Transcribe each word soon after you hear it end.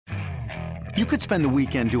You could spend the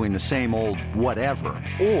weekend doing the same old whatever,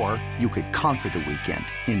 or you could conquer the weekend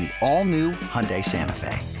in the all-new Hyundai Santa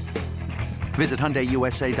Fe. Visit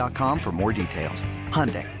HyundaiUSA.com for more details.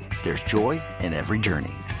 Hyundai, there's joy in every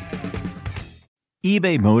journey.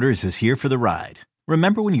 eBay Motors is here for the ride.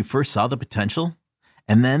 Remember when you first saw the potential?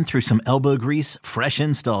 And then through some elbow grease, fresh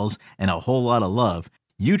installs, and a whole lot of love,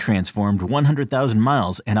 you transformed 100,000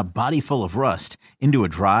 miles and a body full of rust into a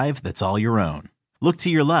drive that's all your own. Look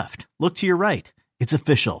to your left. Look to your right. It's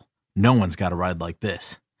official. No one's got a ride like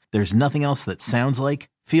this. There's nothing else that sounds like,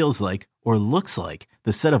 feels like, or looks like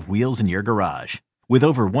the set of wheels in your garage. With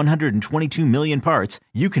over 122 million parts,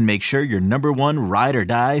 you can make sure your number one ride or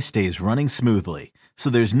die stays running smoothly.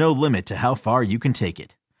 So there's no limit to how far you can take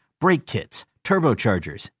it. Brake kits,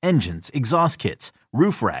 turbochargers, engines, exhaust kits,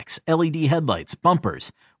 roof racks, LED headlights,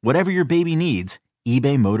 bumpers, whatever your baby needs,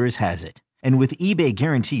 eBay Motors has it. And with eBay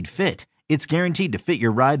Guaranteed Fit, it's guaranteed to fit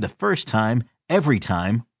your ride the first time, every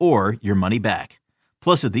time, or your money back.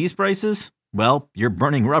 Plus, at these prices, well, you're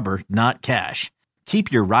burning rubber, not cash. Keep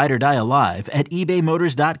your ride or die alive at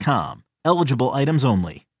ebaymotors.com. Eligible items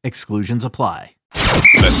only. Exclusions apply.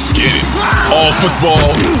 Let's get it. All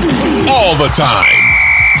football, all the time.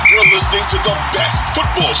 You're listening to the best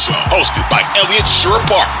football show, hosted by Elliott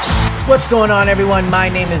Shore-Parks. What's going on, everyone? My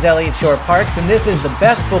name is Elliott Shore-Parks, and this is the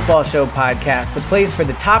Best Football Show podcast, the place for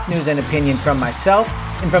the top news and opinion from myself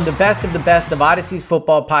and from the best of Odyssey's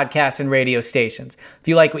football podcasts and radio stations. If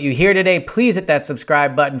you like what you hear today, please hit that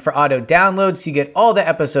subscribe button for auto download so you get all the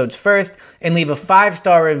episodes first, and leave a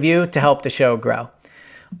 5-star review to help the show grow.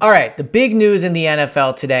 All right, the big news in the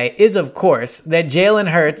NFL today is, of course, that Jalen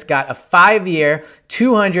Hurts got a 5-year,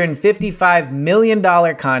 $255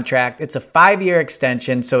 million contract. It's a 5-year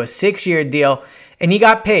extension, so a 6-year deal, and he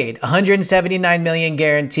got paid $179 million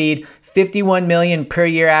guaranteed, $51 million per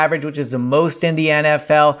year average, which is the most in the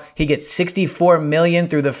NFL. He gets $64 million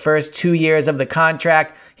through the first 2 years of the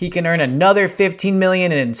contract. He can earn another $15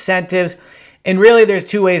 million in incentives. And really, there's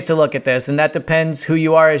two ways to look at this, and that depends who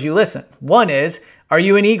you are as you listen. One is, are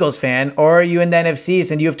you an Eagles fan, or are you in the NFC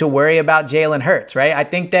and you have to worry about Jalen Hurts, right? I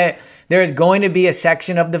think that there is going to be a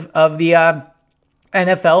section of the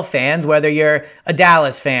NFL fans, whether you're a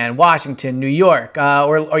Dallas fan, Washington, New York,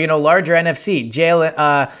 or larger NFC,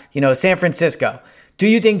 San Francisco. Do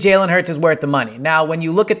you think Jalen Hurts is worth the money? Now, when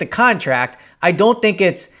you look at the contract, I don't think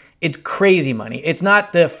it's crazy money. It's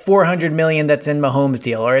not the $400 million that's in Mahomes'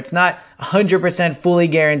 deal, or it's not 100% fully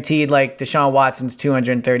guaranteed like Deshaun Watson's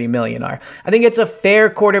 $230 million are. I think it's a fair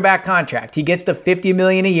quarterback contract. He gets the $50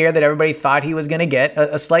 million a year that everybody thought he was going to get,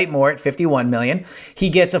 a slight more at $51 million. He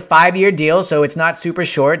gets a 5-year deal, so it's not super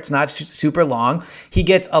short, it's not super long. He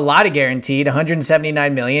gets a lot of guaranteed,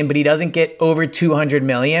 $179 million, but he doesn't get over $200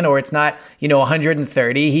 million, or it's not,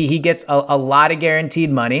 130. He gets a lot of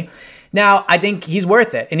guaranteed money. Now, I think he's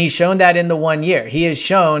worth it, and he's shown that in the 1 year. He has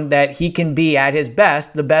shown that he can be, at his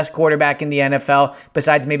best, the best quarterback in the NFL,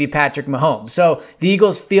 besides maybe Patrick Mahomes. So the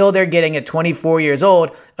Eagles feel they're getting, at 24 years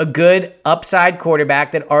old, a good upside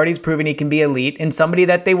quarterback that already's proven he can be elite, and somebody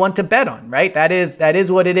that they want to bet on, right? That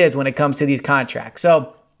is what it is when it comes to these contracts.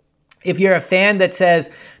 So if you're a fan that says,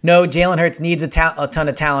 no, Jalen Hurts needs a ton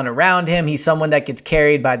of talent around him, he's someone that gets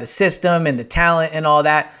carried by the system and the talent and all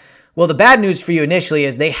that, well, the bad news for you initially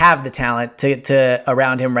is they have the talent to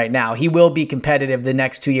around him right now. He will be competitive the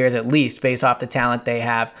next 2 years at least based off the talent they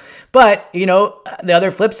have. But, the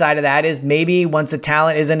other flip side of that is maybe once the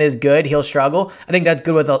talent isn't as good, he'll struggle. I think that's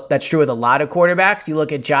that's true with a lot of quarterbacks. You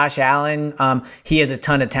look at Josh Allen, he has a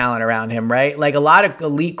ton of talent around him, right? Like a lot of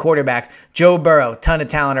elite quarterbacks. Joe Burrow, ton of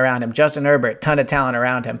talent around him. Justin Herbert, ton of talent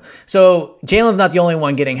around him. So Jalen's not the only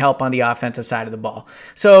one getting help on the offensive side of the ball.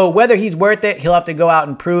 So whether he's worth it, he'll have to go out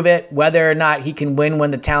and prove it. Whether or not he can win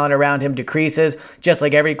when the talent around him decreases, just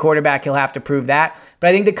like every quarterback, he'll have to prove that. But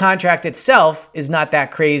I think the contract itself is not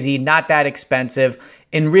that crazy, not that expensive,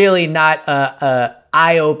 and really not a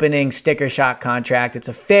eye-opening sticker shock contract. It's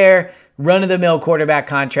a fair, run-of-the-mill quarterback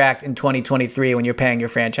contract in 2023 when you're paying your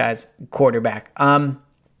franchise quarterback.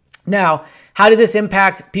 Now, how does this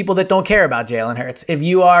impact people that don't care about Jalen Hurts? If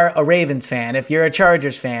you are a Ravens fan, if you're a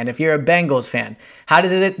Chargers fan, if you're a Bengals fan, how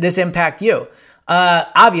does this impact you?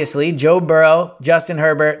 Obviously, Joe Burrow, Justin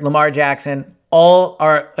Herbert, Lamar Jackson, all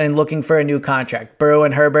are looking for a new contract. Burrow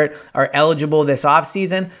and Herbert are eligible this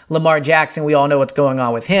offseason. Lamar Jackson, we all know what's going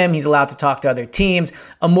on with him. He's allowed to talk to other teams.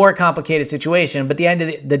 A more complicated situation, but at the end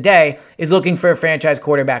of the day is looking for a franchise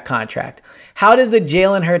quarterback contract. How does the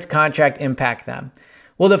Jalen Hurts contract impact them?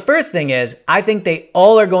 Well, the first thing is, I think they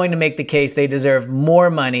all are going to make the case they deserve more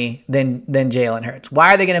money than Jalen Hurts.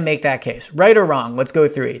 Why are they going to make that case? Right or wrong? Let's go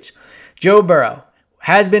through each. Joe Burrow.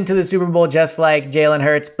 has been to the Super Bowl just like Jalen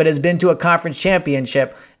Hurts, but has been to a conference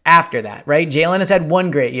championship after that, right? Jalen has had one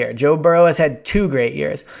great year. Joe Burrow has had 2 great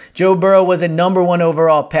years. Joe Burrow was a number 1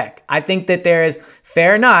 overall pick. I think that there is,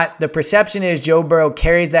 fair or not, the perception is Joe Burrow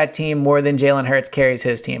carries that team more than Jalen Hurts carries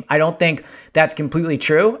his team. I don't think that's completely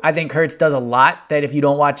true. I think Hurts does a lot that if you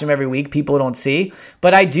don't watch him every week, people don't see.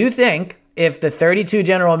 But I do think if the 32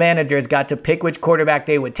 general managers got to pick which quarterback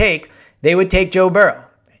they would take Joe Burrow.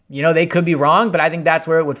 They could be wrong, but I think that's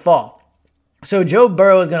where it would fall. So Joe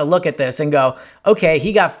Burrow is going to look at this and go, okay,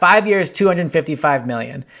 he got 5 years, $255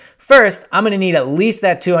 million. First, I'm going to need at least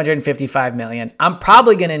that $255 million. I'm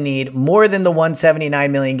probably going to need more than the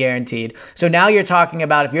 $179 million guaranteed. So now you're talking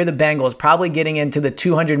about, if you're the Bengals, probably getting into the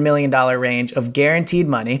 $200 million range of guaranteed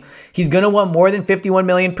money. He's going to want more than $51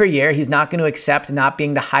 million per year. He's not going to accept not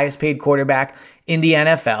being the highest paid quarterback in the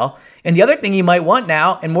NFL. And the other thing you might want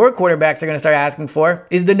now, and more quarterbacks are going to start asking for,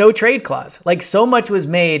 is the no trade clause. Like, so much was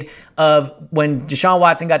made of when Deshaun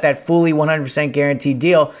Watson got that fully 100% guaranteed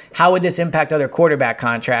deal. How would this impact other quarterback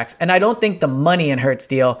contracts? And I don't think the money in Hurts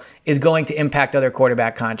deal is going to impact other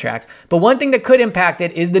quarterback contracts. But one thing that could impact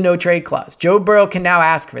it is the no trade clause. Joe Burrow can now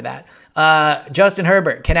ask for that. Justin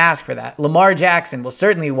Herbert can ask for that. Lamar Jackson will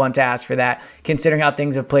certainly want to ask for that, considering how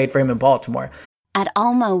things have played for him in Baltimore. At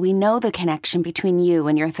Alma, we know the connection between you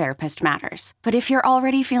and your therapist matters. But if you're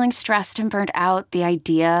already feeling stressed and burnt out, the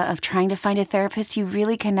idea of trying to find a therapist you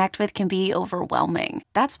really connect with can be overwhelming.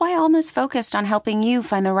 That's why Alma's focused on helping you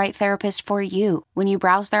find the right therapist for you. When you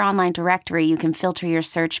browse their online directory, you can filter your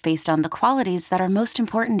search based on the qualities that are most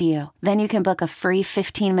important to you. Then you can book a free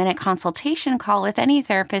 15-minute consultation call with any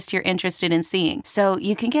therapist you're interested in seeing, so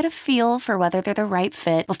you can get a feel for whether they're the right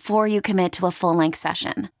fit before you commit to a full-length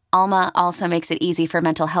session. Alma also makes it easy for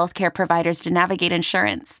mental health care providers to navigate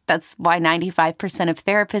insurance. That's why 95% of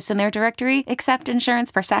therapists in their directory accept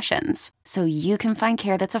insurance per sessions, so you can find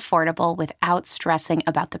care that's affordable without stressing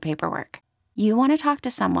about the paperwork. You want to talk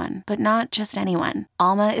to someone, but not just anyone.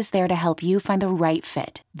 Alma is there to help you find the right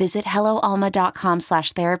fit. Visit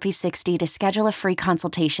helloalma.com/therapy60 to schedule a free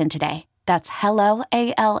consultation today. That's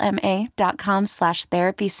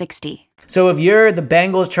helloalma.com/therapy60. So if you're the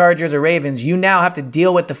Bengals, Chargers, or Ravens, you now have to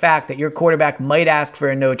deal with the fact that your quarterback might ask for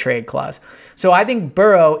a no trade clause. So I think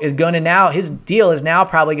Burrow is going to now, his deal is now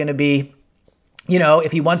probably going to be,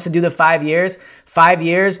 if he wants to do the 5 years,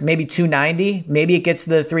 maybe 290, maybe it gets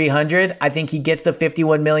to the 300. I think he gets the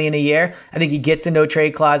 $51 million a year. I think he gets the no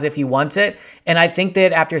trade clause if he wants it. And I think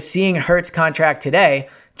that after seeing Hurts' contract today,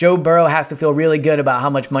 Joe Burrow has to feel really good about how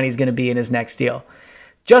much money is going to be in his next deal.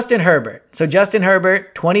 Justin Herbert. So Justin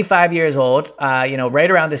Herbert, 25 years old,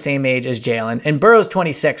 right around the same age as Jalen. And Burrow's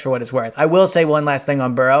 26 for what it's worth. I will say one last thing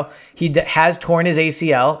on Burrow. He has torn his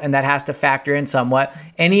ACL, and that has to factor in somewhat.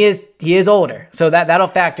 And he is older, so that'll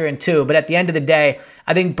factor in too. But at the end of the day,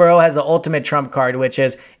 I think Burrow has the ultimate trump card, which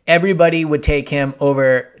is everybody would take him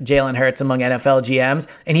over Jalen Hurts among NFL GMs,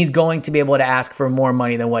 and he's going to be able to ask for more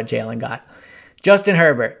money than what Jalen got. Justin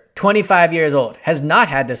Herbert, 25 years old, has not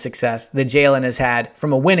had the success that Jalen has had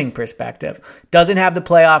from a winning perspective. Doesn't have the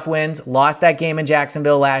playoff wins, lost that game in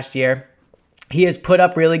Jacksonville last year. He has put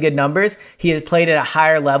up really good numbers. He has played at a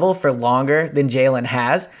higher level for longer than Jalen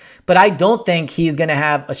has. But I don't think he's going to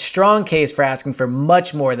have a strong case for asking for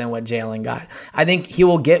much more than what Jalen got. I think he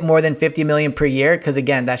will get more than $50 million per year because,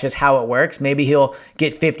 again, that's just how it works. Maybe he'll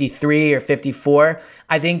get 53 or 54.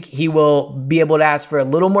 I think he will be able to ask for a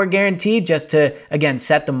little more guaranteed just to, again,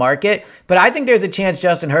 set the market. But I think there's a chance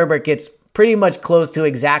Justin Herbert gets pretty much close to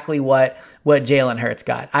exactly what Jalen Hurts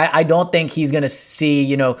got. I don't think he's going to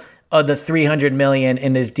see, the $300 million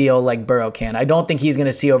in this deal like Burrow can. I don't think he's going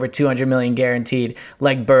to see over $200 million guaranteed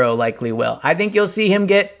like Burrow likely will. I think you'll see him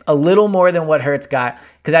get a little more than what Hurts got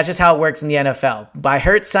because that's just how it works in the NFL. By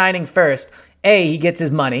Hurts signing first, he gets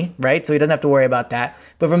his money, right? So he doesn't have to worry about that.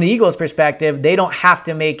 But from the Eagles' perspective, they don't have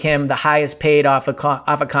to make him the highest paid off a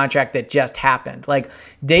contract that just happened. Like,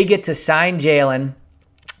 they get to sign Jalen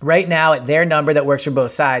right now at their number that works for both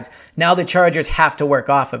sides. Now the Chargers have to work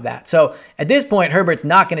off of that. So at this point, Herbert's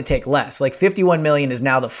not going to take less. Like, $51 million is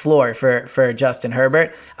now the floor for Justin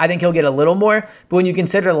Herbert. I think he'll get a little more. But when you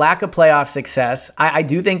consider lack of playoff success, I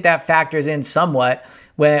do think that factors in somewhat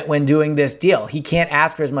when doing this deal. He can't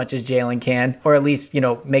ask for as much as Jalen can, or at least,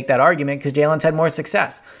 make that argument because Jalen's had more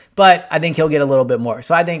success. But I think he'll get a little bit more.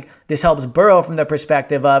 So I think this helps Burrow from the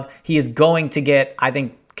perspective of he is going to get, I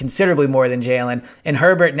think, considerably more than Jalen. And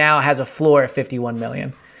Herbert now has a floor of $51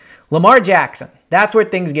 million. Lamar Jackson, that's where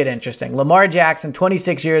things get interesting. Lamar Jackson,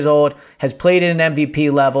 26 years old, has played at an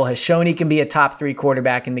MVP level, has shown he can be a top 3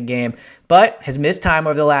 quarterback in the game, but has missed time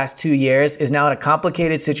over the last 2 years, is now in a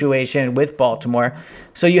complicated situation with Baltimore.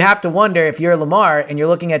 So you have to wonder, if you're Lamar and you're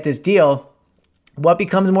looking at this deal, what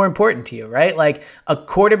becomes more important to you, right? Like, a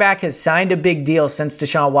quarterback has signed a big deal since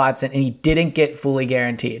Deshaun Watson and he didn't get fully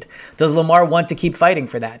guaranteed. Does Lamar want to keep fighting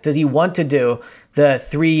for that? Does he want to do the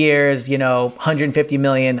 3 years, $150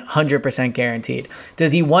 million, 100% guaranteed?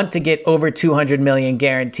 Does he want to get over $200 million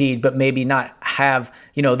guaranteed, but maybe not have,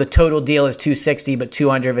 the total deal is $260, but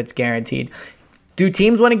 $200 of it's guaranteed? Do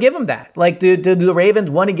teams want to give him that? Like, do the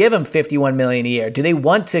Ravens want to give him $51 million a year? Do they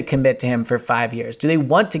want to commit to him for 5 years? Do they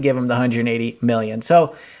want to give him the $180 million?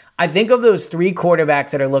 So I think of those 3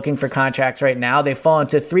 quarterbacks that are looking for contracts right now, they fall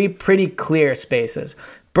into 3 pretty clear spaces.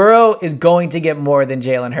 Burrow is going to get more than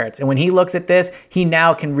Jalen Hurts. And when he looks at this, he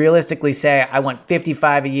now can realistically say, I want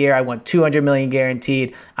 $55 a year. I want $200 million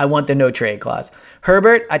guaranteed. I want the no trade clause.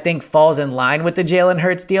 Herbert, I think, falls in line with the Jalen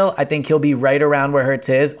Hurts deal. I think he'll be right around where Hurts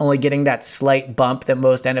is, only getting that slight bump that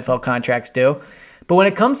most NFL contracts do. But when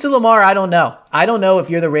it comes to Lamar, I don't know. I don't know if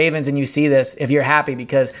you're the Ravens and you see this, if you're happy,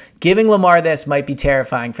 because giving Lamar this might be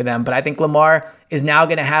terrifying for them. But I think Lamar is now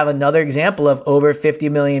going to have another example of over $50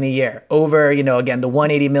 million a year, over, again, the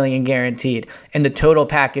 $180 million guaranteed, and the total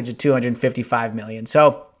package of $255 million.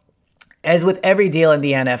 So as with every deal in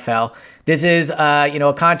the NFL, this is,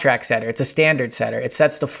 a contract setter. It's a standard setter. It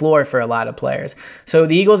sets the floor for a lot of players. So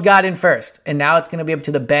the Eagles got in first, and now it's going to be up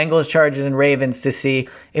to the Bengals, Chargers, and Ravens to see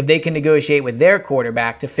if they can negotiate with their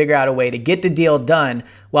quarterback to figure out a way to get the deal done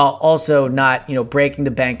while also not, breaking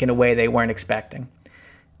the bank in a way they weren't expecting.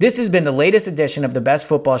 This has been the latest edition of the Best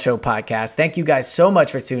Football Show podcast. Thank you guys so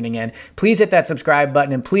much for tuning in. Please hit that subscribe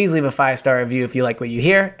button and please leave a 5-star review if you like what you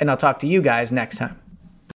hear, and I'll talk to you guys next time.